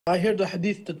I heard a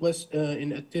hadith that was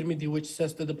in At-Tirmidhi which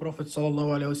says that the Prophet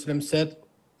ﷺ said,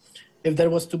 if there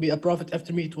was to be a prophet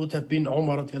after me, it would have been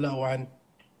Umar radiallahu anh.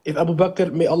 If Abu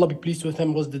Bakr, may Allah be pleased with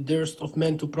him, was the dearest of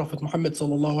men to Prophet Muhammad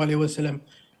ﷺ,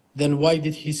 then why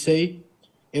did he say,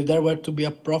 if there were to be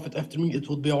a prophet after me, it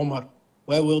would be Umar?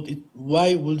 Why would it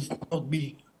not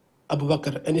be Abu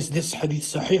Bakr? And is this hadith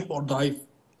sahih or da'if?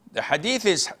 The hadith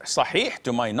is sahih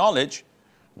to my knowledge.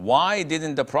 Why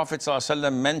didn't the Prophet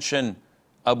ﷺ mention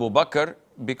Abu Bakr?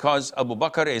 Because Abu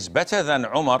Bakr is better than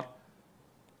Umar,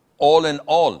 all in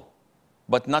all,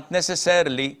 but not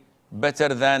necessarily better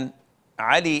than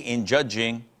Ali in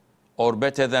judging, or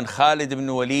better than Khalid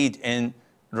ibn Walid in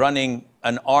running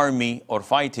an army or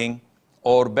fighting,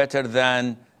 or better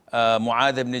than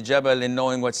Mu'adh ibn Jabal in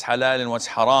knowing what's halal and what's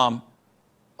haram,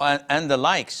 and the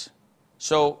likes.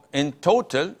 So in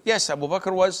total, yes, Abu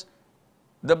Bakr was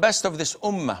the best of this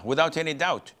ummah, without any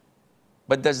doubt.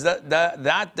 But does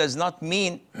that does not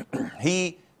mean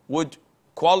he would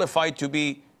qualify to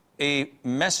be a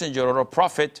messenger or a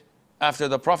prophet after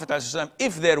the Prophet ﷺ,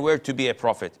 if there were to be a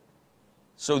prophet.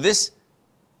 So this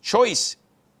choice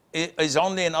is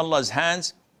only in Allah's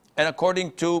hands, and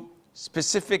according to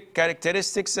specific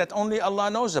characteristics that only Allah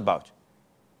knows about.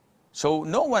 So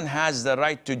no one has the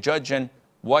right to judge, and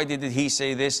why did he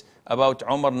say this about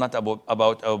Umar, not about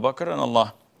Abu Bakr, and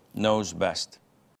Allah knows best.